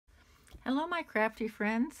Hello my crafty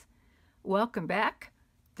friends, welcome back.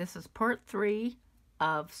 This is part 3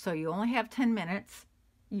 of So You Only Have 10 Minutes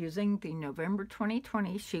using the November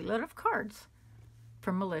 2020 sheetload of cards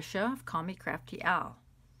from Militia of Call Me Crafty Owl.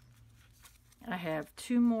 I have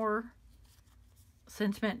 2 more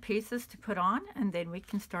sentiment pieces to put on and then we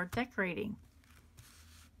can start decorating.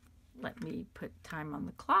 Let me put time on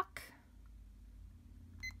the clock.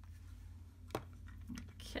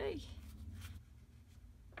 Okay.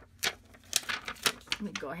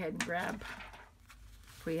 Let me go ahead and grab,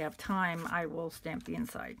 if we have time, I will stamp the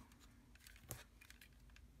inside.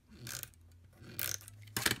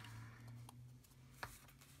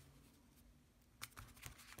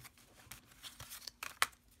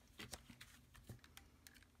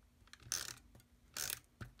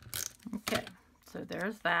 Okay, so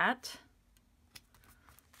there's that.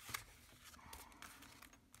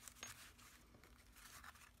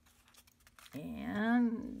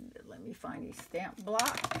 And let me find a stamp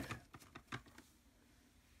block.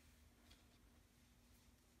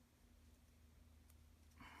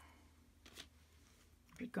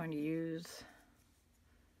 We're going to use,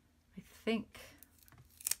 I think,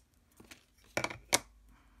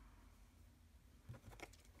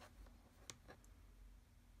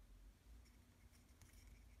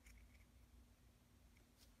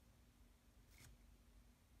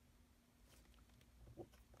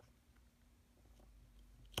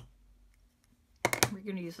 we're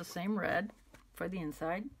going to use the same red for the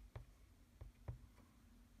inside.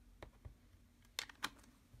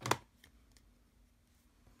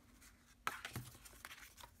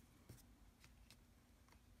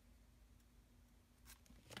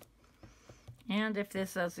 And if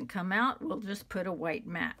this doesn't come out, we'll just put a white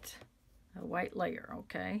mat, a white layer,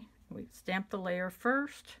 okay? We stamp the layer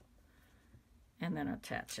first and then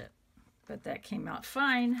attach it. But that came out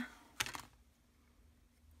fine.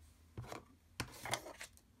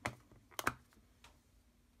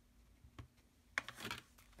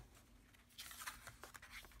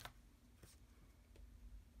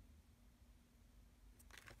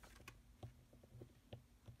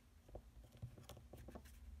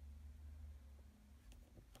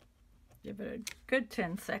 Give it a good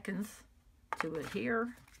 10 seconds to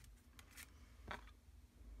adhere.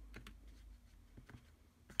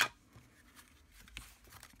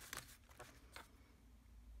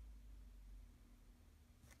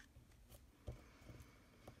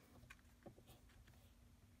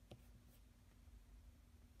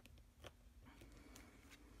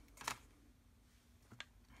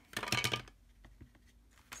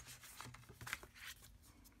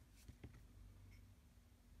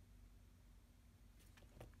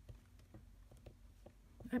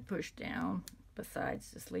 I push down,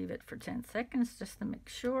 besides just leave it for 10 seconds just to make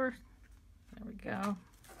sure. There we go.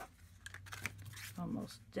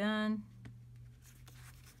 Almost done.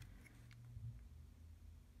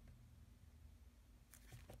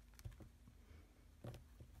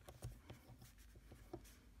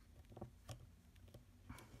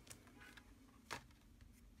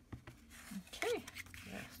 Okay,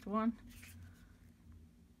 last one.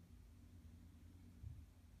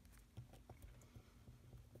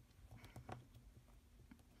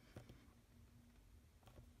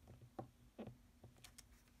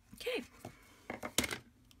 Okay.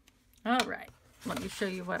 All right. Let me show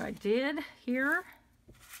you what I did here.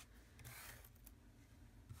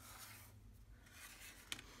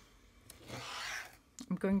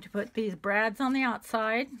 I'm going to put these brads on the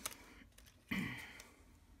outside.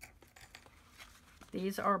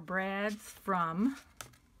 These are brads from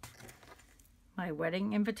my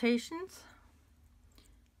wedding invitations.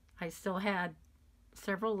 I still had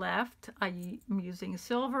several left. I'm using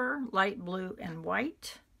silver, light blue, and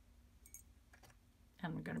white.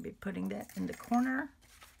 I'm going to be putting that in the corner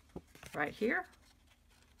right here.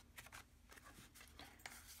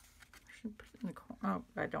 I should put it in the corner.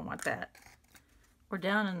 Oh, I don't want that. Or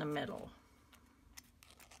down in the middle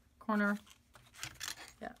corner.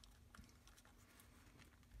 Yeah.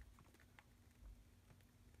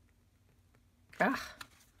 Ah,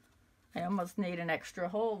 I almost need an extra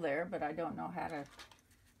hole there, but I don't know how to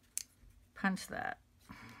punch that.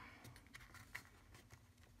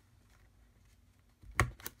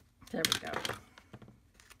 There we go.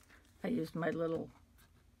 I used my little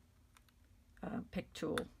pick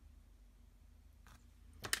tool.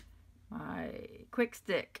 My quick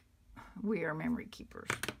stick. We are memory keepers.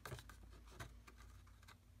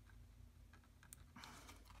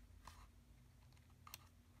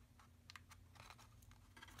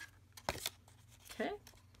 Okay.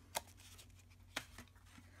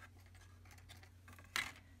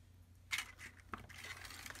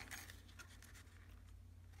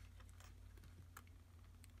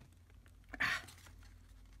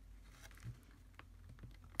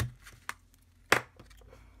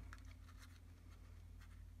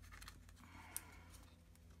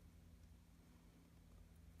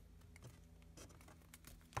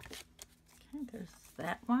 there's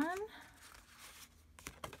that one.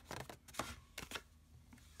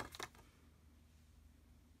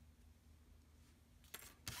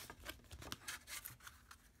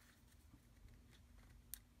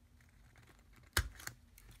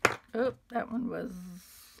 Oh, that one was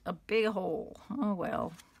a big hole. Oh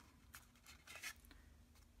well.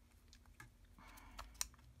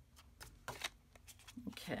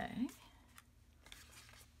 Okay.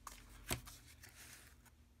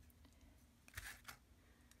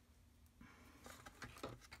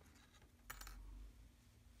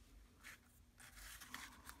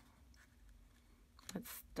 Let's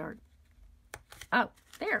start. Oh,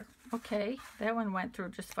 there. Okay, that one went through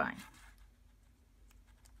just fine.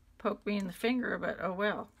 Poked me in the finger, but oh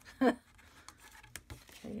well.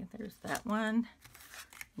 Okay, there's that one.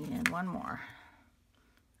 And one more.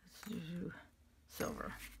 Let's do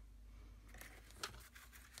silver.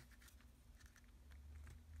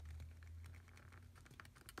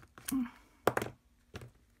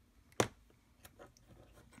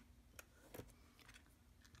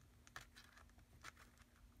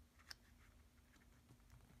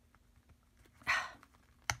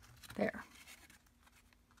 There.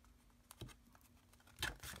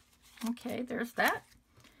 Okay, there's that.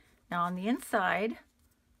 Now on the inside,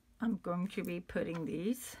 I'm going to be putting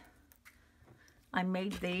these. I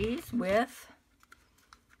made these with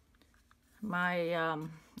my,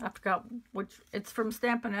 I forgot which, it's from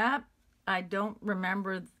Stampin' Up. I don't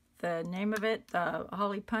remember the name of it, the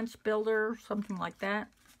Holly Punch Builder, something like that.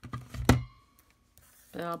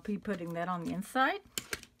 But I'll be putting that on the inside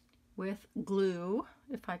with glue,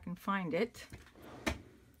 if I can find it.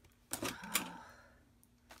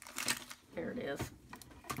 There it is.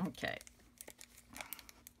 Okay.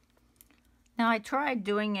 Now I tried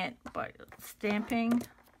doing it by stamping,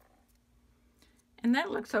 and that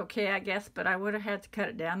looks okay, I guess, but I would have had to cut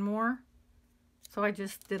it down more. So I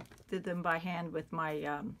just did them by hand with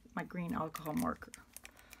my my green alcohol marker.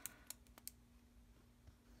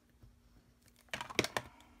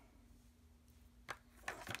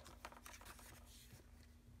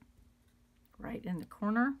 Right in the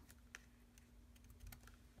corner.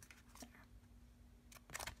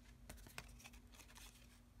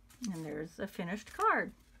 And there's a finished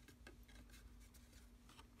card.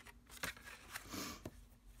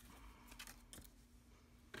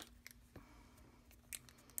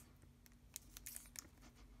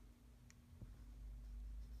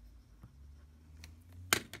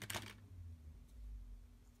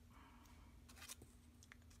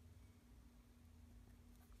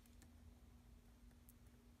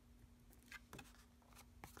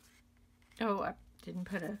 Oh, I didn't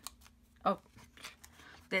put a, oh,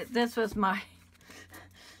 this was my,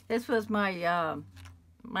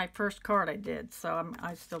 my first card I did, so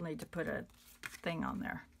I still need to put a thing on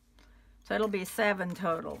there. So it'll be 7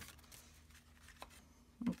 total.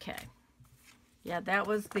 Okay. Yeah, that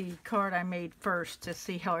was the card I made first to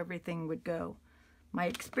see how everything would go. My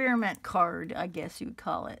experiment card, I guess you'd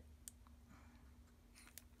call it.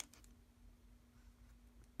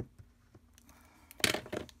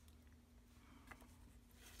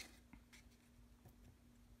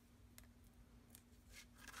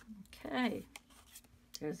 Okay,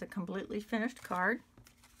 there's a completely finished card.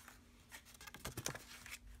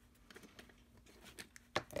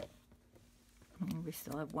 And we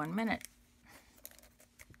still have 1 minute.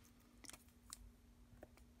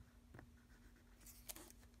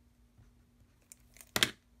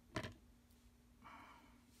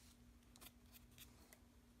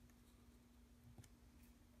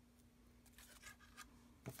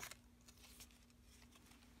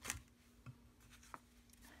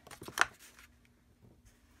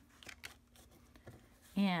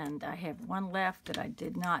 And I have one left that I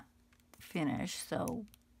did not finish, so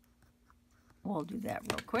we'll do that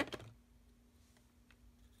real quick.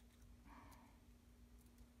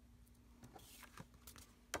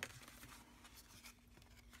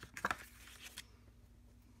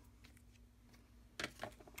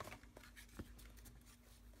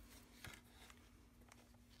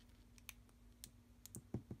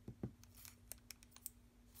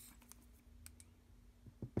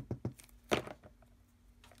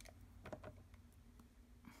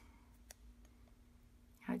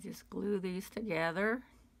 I just glue these together.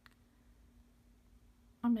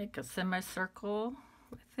 I'll make a semicircle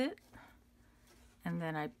with it. And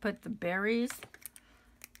then I put the berries.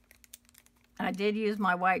 I did use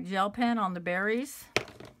my white gel pen on the berries.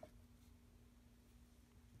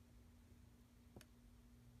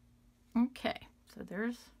 Okay, so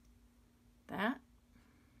there's that.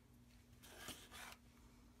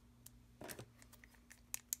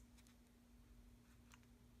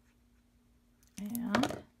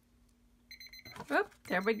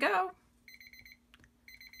 There we go.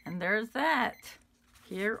 And there's that.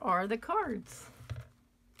 Here are the cards.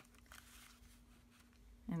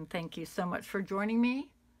 And thank you so much for joining me.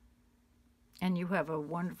 And you have a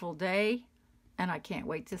wonderful day. And I can't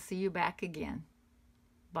wait to see you back again.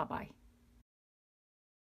 Bye-bye.